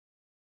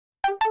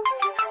Good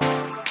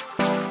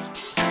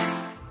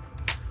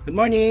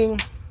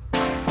morning!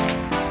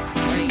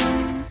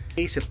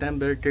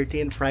 September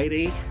 13,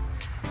 Friday,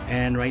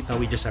 and right now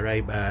we just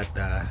arrived at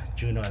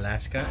Juneau,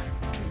 Alaska,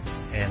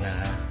 and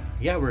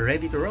yeah, we're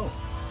ready to roll.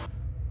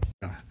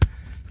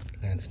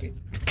 Landscape.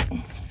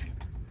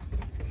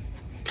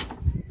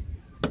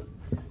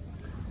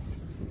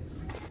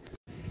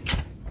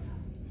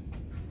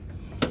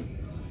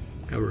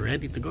 We're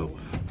ready to go.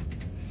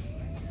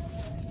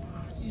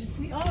 Yes,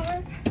 we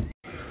are.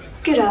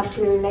 Good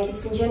afternoon,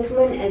 ladies and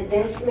gentlemen.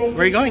 This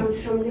message comes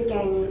from the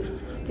gang.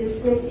 This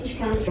message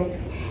comes from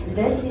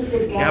this is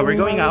the gang. Yeah, we're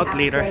going out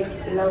later,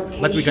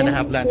 but we're gonna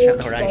have lunch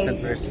at Horizon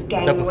first.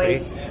 The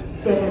buffet.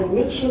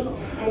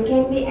 And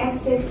can be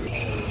accessed.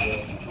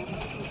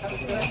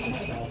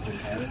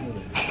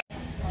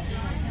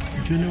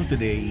 Juneau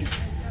today.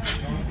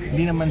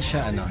 Hindi naman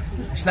siya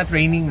It's not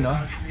raining, no?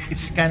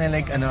 It's kind of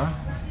like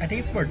I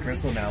think it's more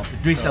drizzle now.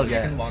 Drizzle, so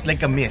yeah. It's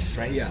like a mist,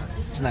 right? Yeah.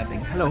 It's nothing.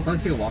 Hello. As long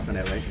as you can walk on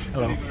it, right?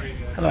 Hello.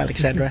 Hello,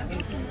 Alexandra.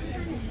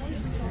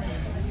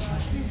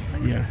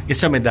 Yeah. It's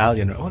a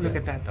medallion. Oh, look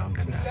at that. Oh,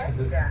 ganda.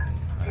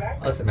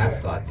 Oh, it's a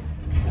mascot.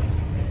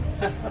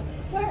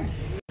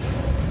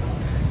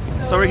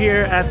 So we're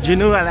here at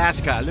Juneau,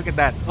 Alaska. Look at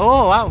that.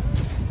 Oh, wow.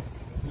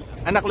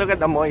 Anak, look at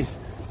the moist.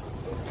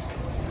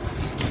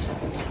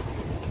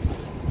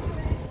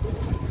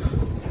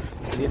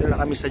 Dito na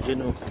kami sa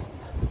Juneau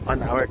on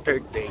our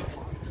third day.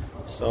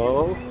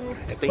 So,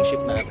 ito yung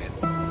ship namin.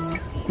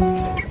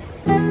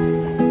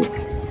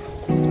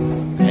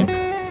 And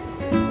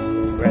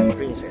Grand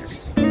Princess.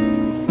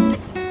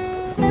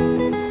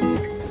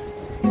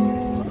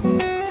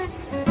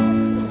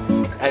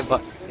 Hi,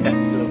 boss. Yeah,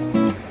 hello.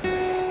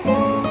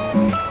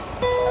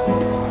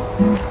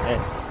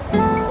 Ayan.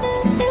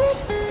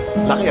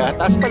 Laki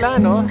taas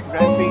pala, no?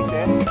 Grand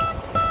Princess.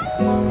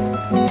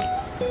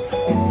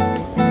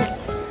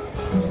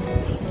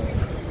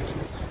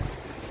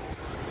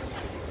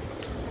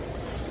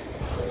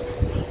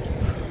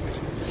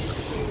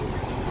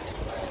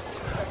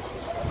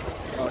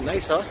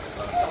 Nice, huh?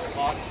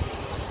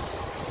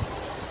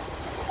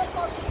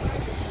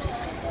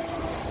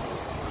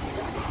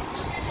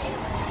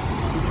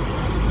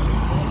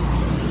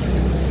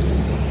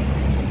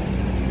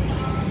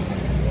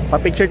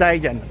 Pa-picture tayo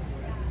dyan.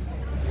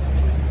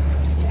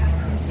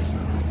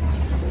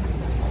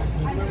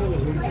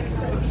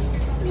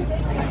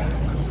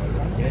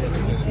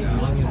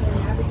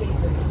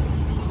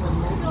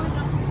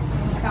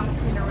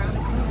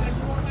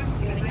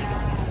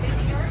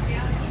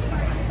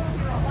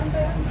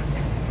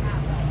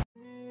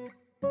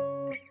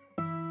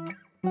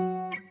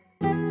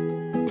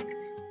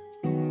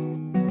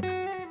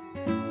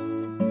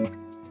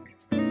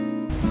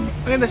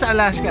 Maganda sa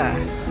Alaska.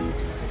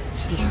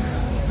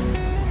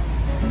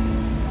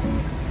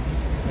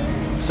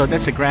 So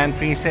that's the Grand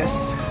Princess.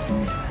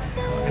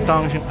 Ito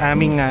ang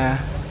aming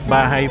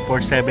bahay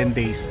for 7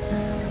 days.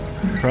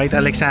 Right,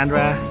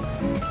 Alexandra?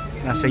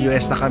 Nasa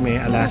US na kami,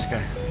 Alaska.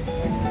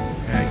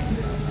 Okay.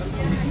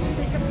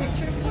 Take a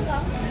picture.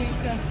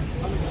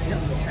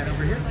 Stand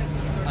over here.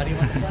 How do you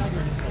want the flag?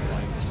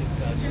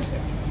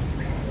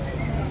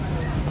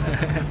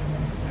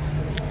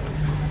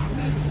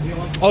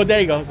 Oh, there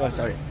you go. Oh,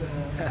 sorry.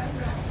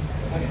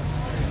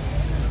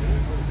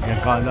 Yan,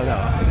 condo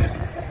lang.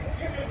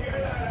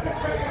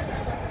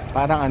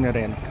 Parang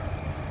rin.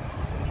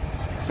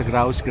 Sa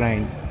grouse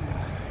grind.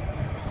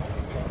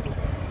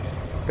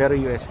 Pero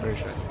US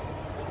version.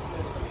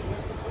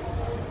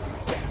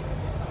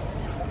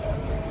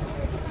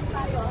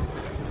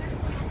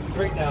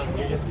 Straight down.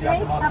 You just drop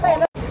them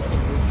off.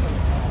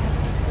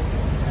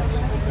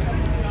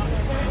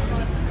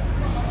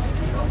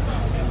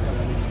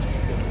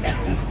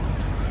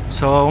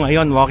 So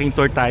ngayon walking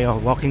tour tayo,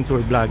 walking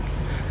tour vlog.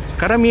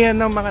 Karamihan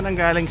ng mga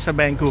nanggaling sa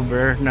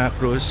Vancouver na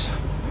cruise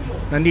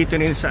nandito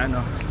rin sa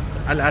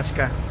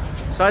Alaska.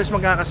 So alas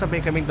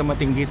magkakasabay kaming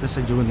dumating dito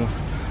sa Juneau.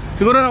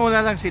 Siguro nauna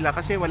lang sila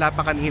kasi wala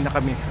pa kanina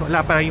kami.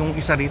 Wala pa yung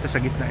isa rito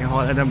sa gitna, yung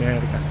Holland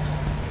America.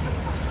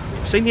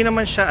 So hindi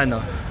naman siya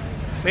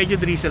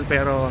medyo drizzle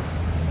pero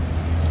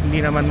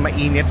hindi naman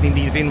mainit,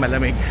 hindi rin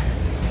malamig.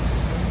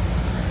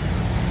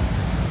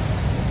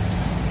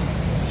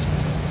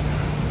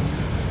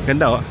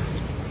 Ganda, oh.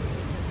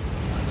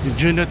 The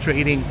Juneau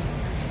trading.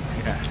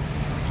 Yeah.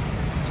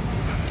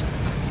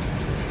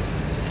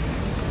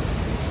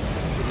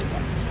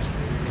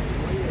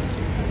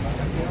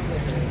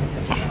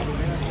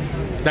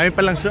 Dami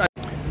pa lang sa.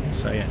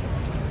 So ayan.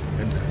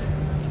 Ganda.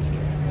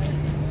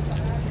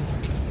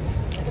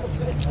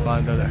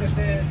 Banda lang.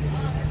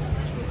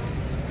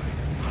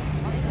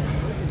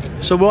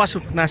 So bukas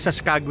nasa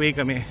Skagway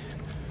kami.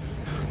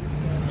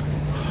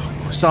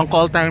 So ang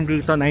call time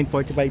dito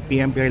 9:45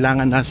 PM.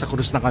 Kailangan nasa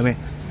cruise na kami.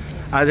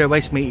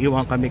 Otherwise may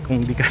iwan kami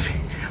kung di kami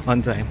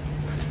on time.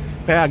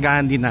 Kaya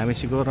agahan din namin.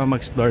 Siguro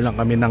mag-explore lang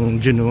kami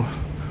ng Juneau.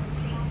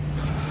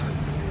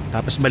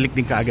 Tapos balik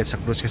din kaagad sa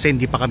cruise kasi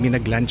hindi pa kami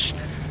nag-lunch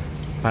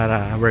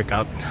para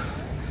workout.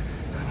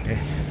 Okay.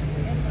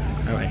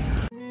 Alright.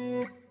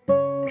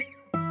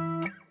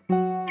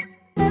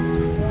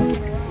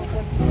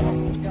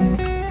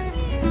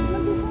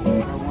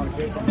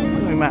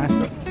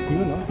 maso.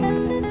 Yun, no?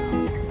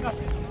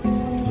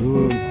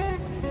 Yun.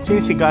 Sino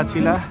si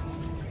Godzilla?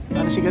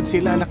 Ano si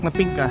Godzilla? Anak na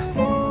pink, ah.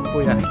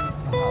 Kuya.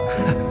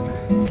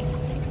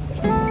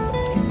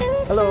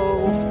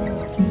 Hello!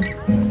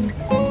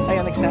 Hi,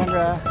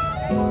 Alexandra.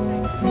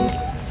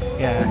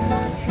 Yeah.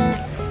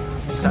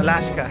 Sa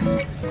Alaska.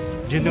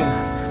 Juneau.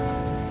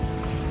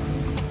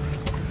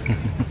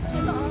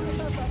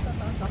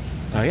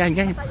 Oh, yan,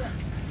 yan.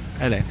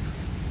 Alin?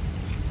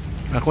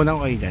 Ako na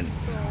ko kayo dyan.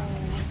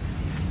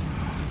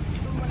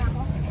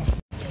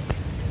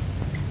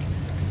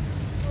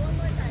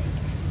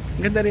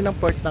 Ganda rin ang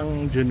port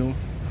ng Juneau.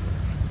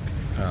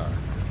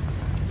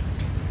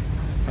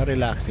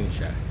 Relaxing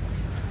siya.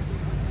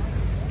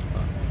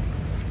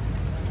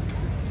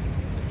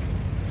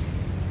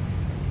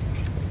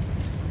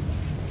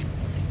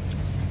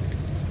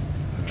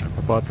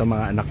 Papoto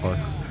mga anak ko,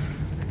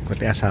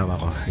 pati asawa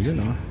ko.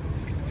 Ayun, oh.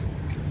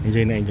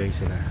 Enjoy na enjoy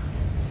sila.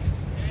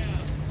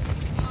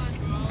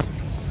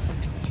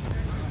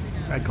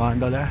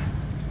 Gondola.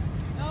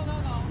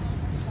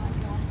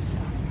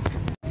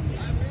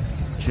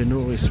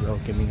 Juneau is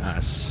welcoming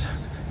us.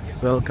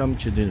 Welcome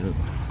to Juneau,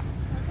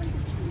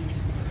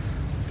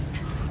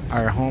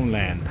 our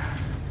homeland.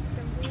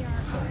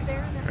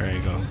 There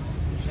you go.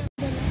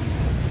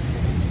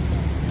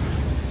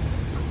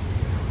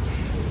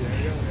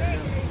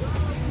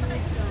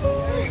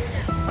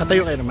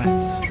 Patayo kayo naman.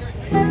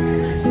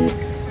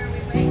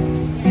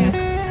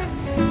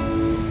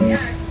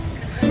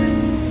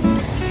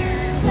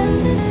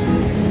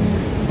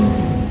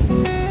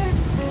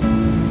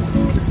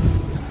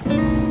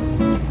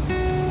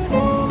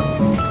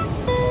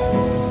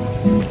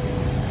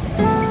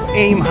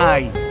 Aim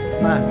high,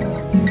 man.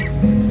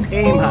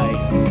 Aim high.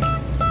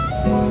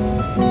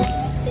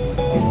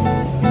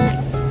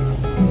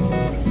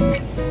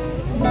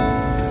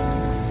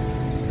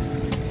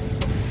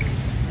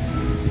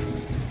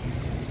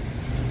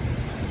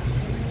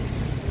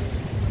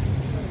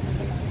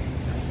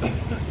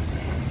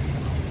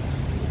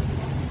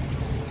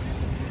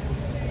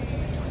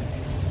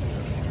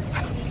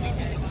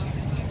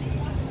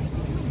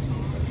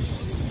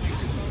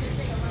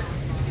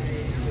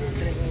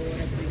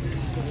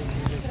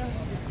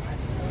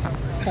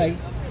 Hi.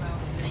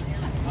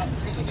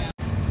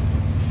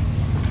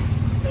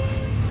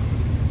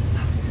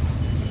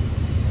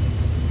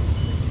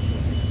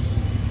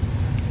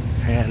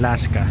 Hey,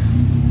 Alaska.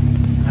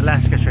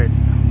 Alaska shirt.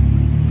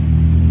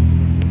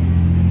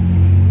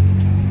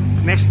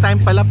 Next time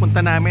pala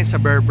punta namin sa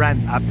Bear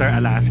Brand after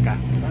Alaska.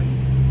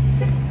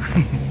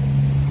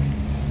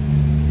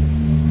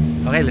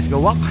 Okay, let's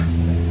go walk.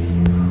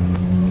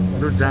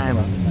 Good time.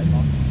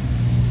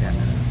 Yeah.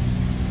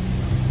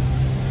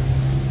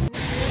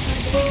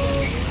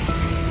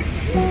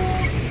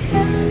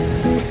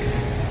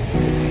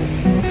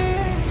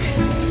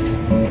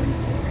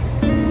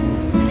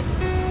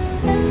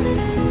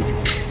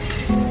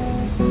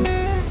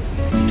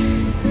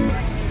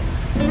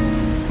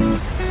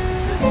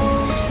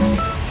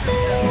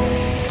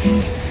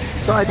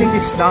 So I think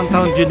this is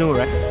downtown Juneau,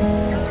 right?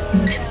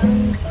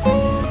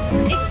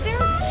 It's their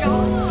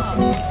job.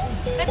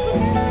 That's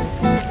what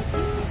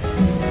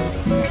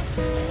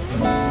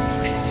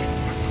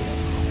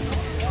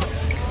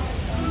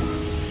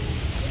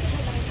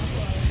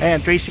Ayan,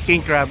 Tracy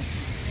King Crab.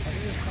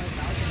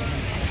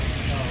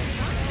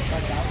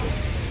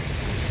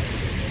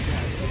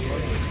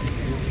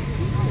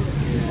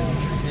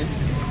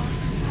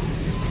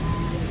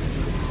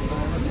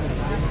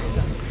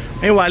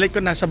 Yung wallet ko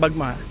nasa bag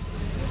mo, ha?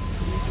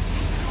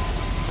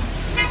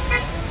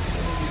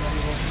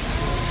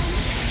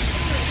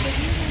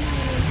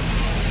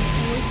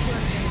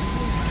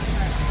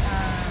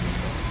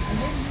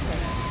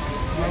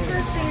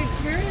 interesting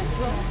experience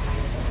though.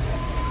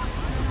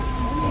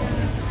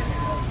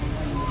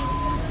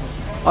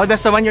 Oh,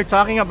 that's the one you're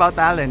talking about,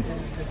 Alan.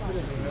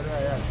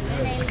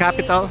 The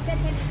capital.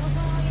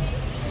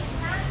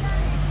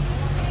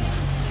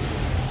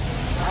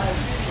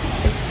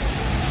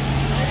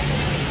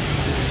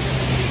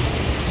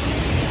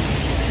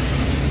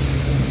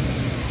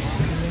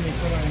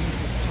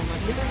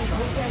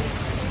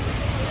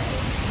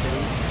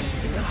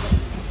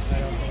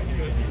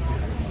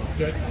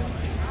 Good.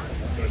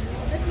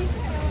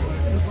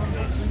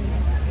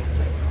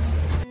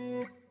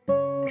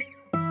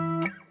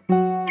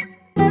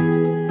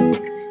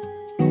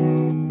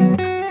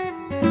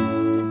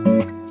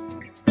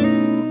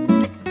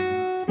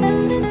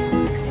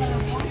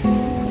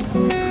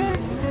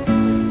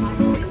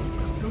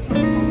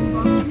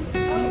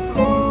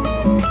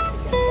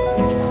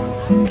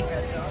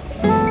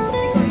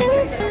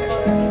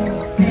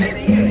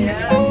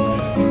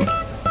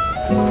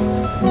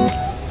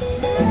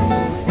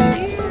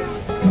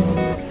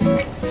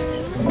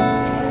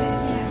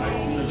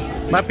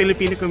 Ma,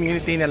 Filipino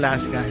community in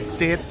Alaska.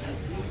 Sit.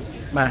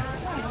 Ma.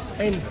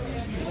 Ayun.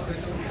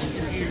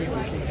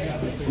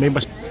 May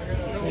bas...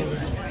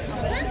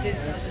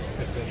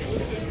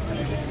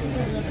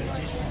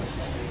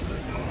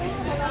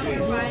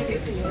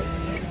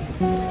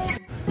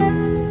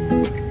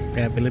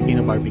 Kaya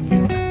Filipino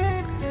barbecue.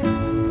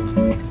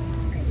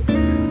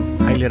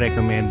 highly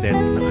recommended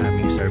ng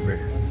aming server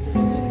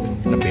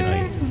na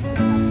Pinoy.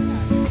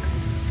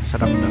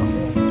 Sarap daw.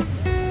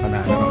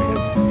 Panalo raw yan.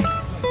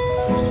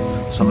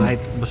 So kahit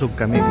busog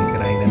kami,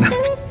 kikirain na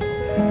namin.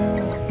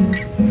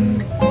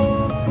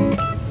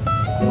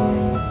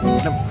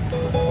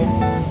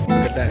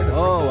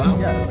 Oh wow!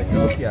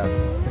 Yeah.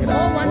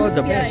 Oh,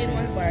 the best. In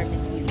one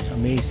barbecue. It's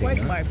amazing. Pork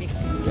Huh? barbecue.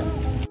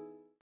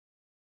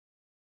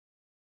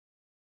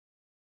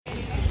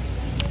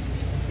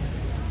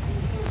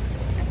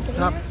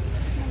 Sarap.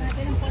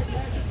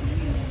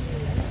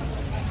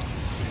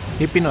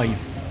 Hey, Pinoy.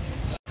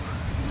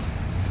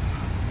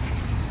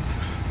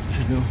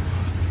 Juneau.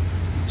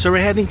 So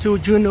we're heading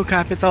to Juneau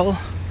capital.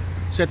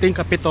 So ito yung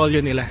kapitolyo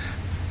nila.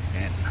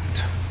 And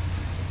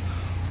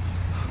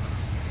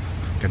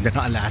ganda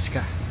ng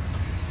Alaska.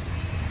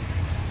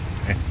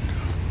 And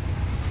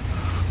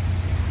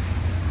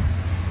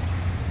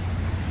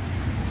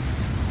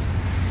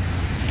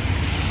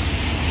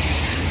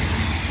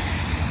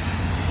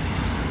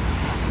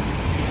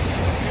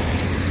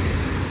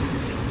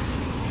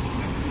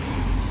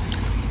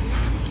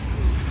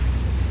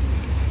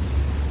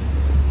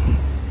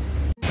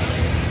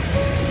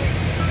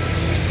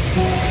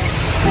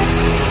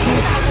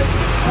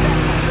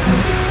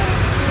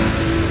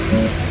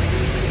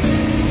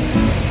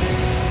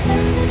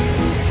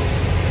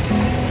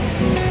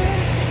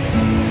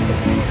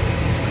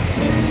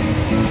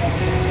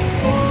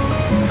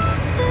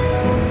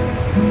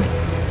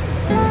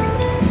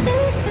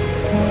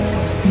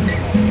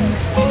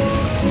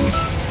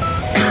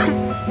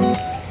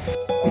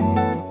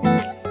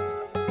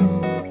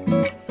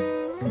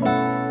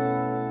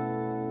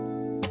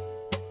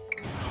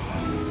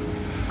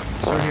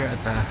so here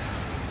at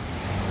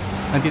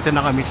nandito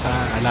na kami sa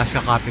Alaska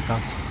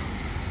Capitol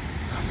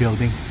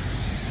building.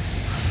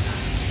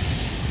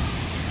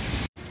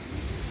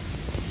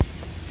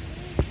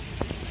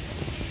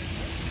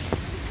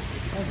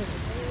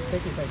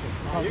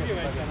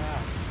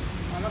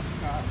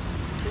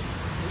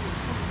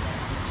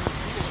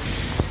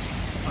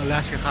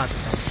 Alaska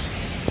Capitol.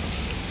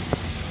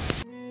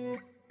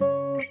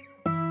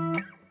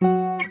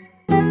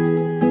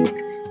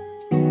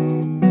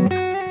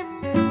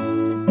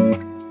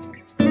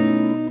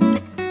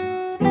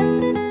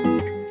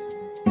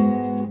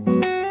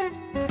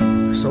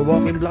 So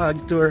walking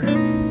vlog tour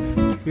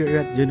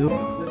here at Juneau.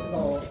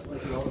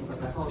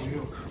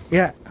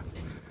 Yeah,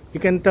 you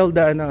can tell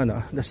the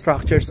the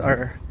structures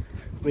are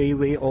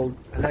way old.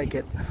 I like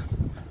it.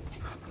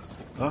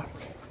 Oh.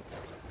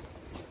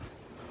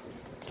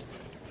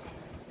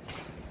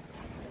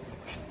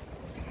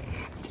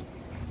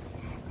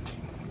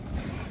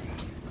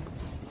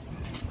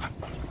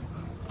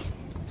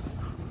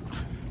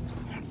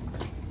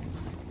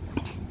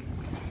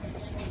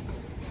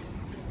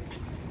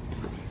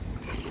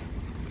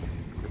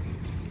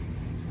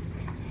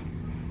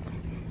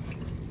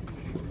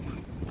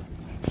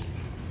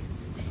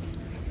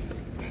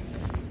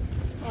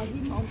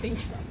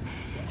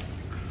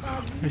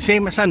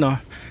 Same as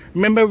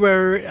remember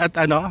we're at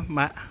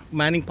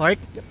Manning Park?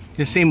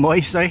 The same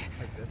moist, right?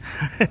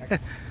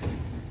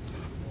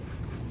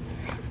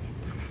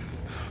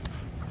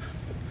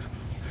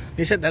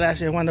 They said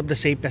Alaska is one of the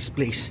safest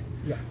place.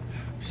 Yeah.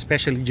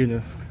 Especially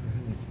Juneau.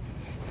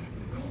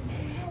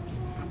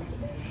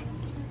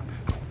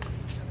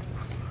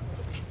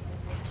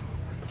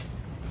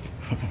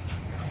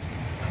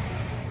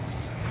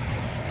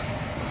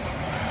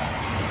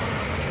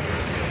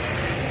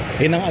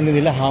 Ayun ang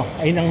nila ha,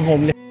 ayun ang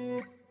homeless.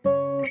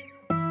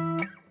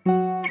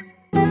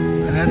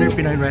 Another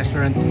Pinoy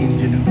restaurant in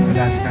Juneau,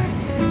 Alaska.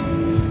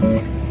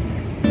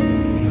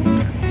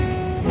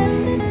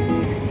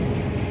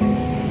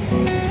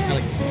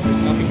 Alex,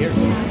 there's coffee here.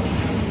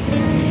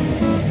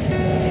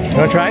 You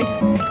wanna try?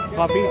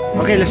 Coffee?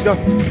 Okay, let's go.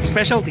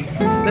 Specialty.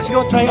 Let's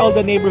go try all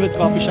the neighborhood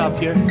coffee shop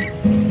here.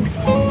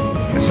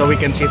 So we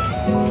can sit.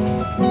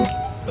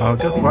 Oh,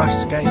 good for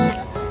us, guys.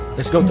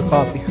 Let's go to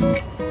coffee.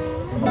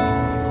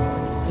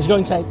 Let's go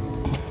inside.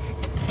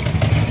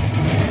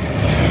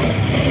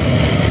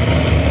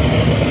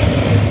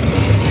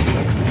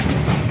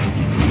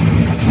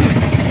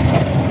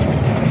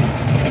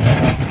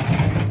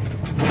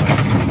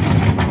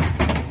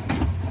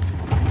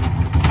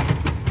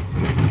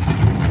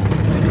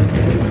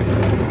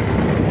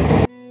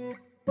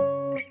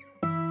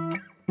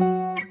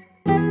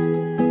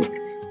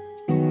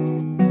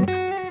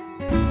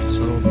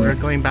 So we're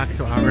going back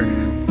to our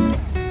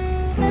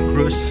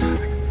cruise.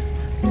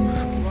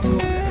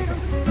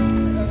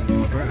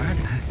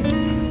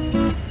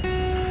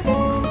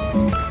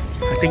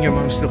 I think your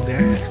mom's still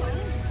there.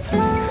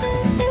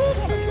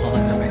 All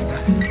in the way.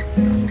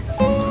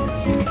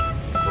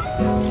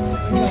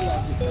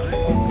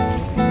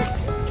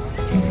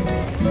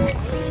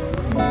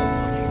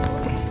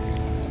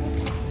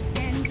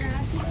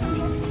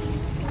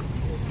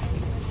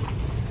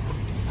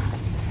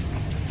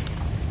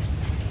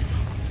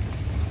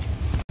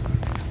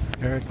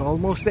 They're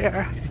almost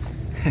there.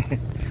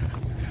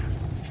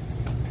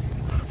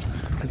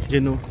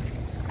 Juneau.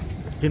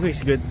 Juneau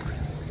is good.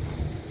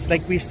 It's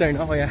like Whistler,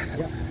 no? Kuya?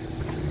 Yeah.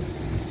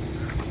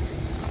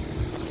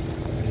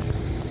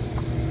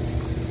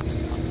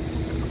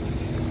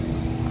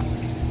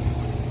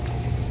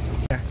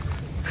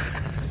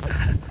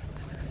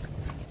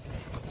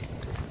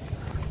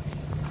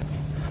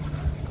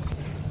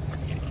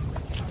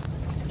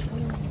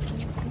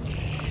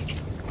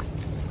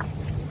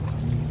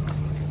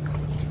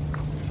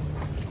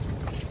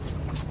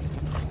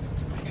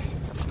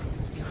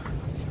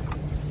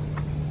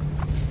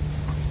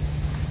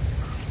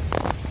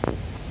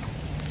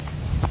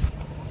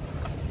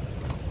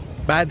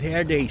 Bad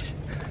hair days.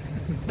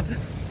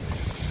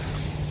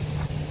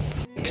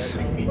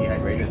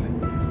 Dehydrated.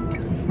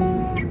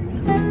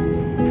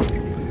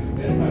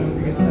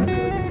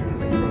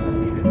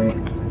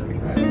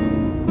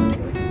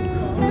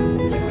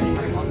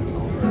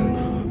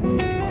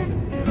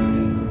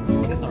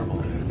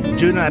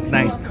 Juneau at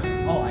night.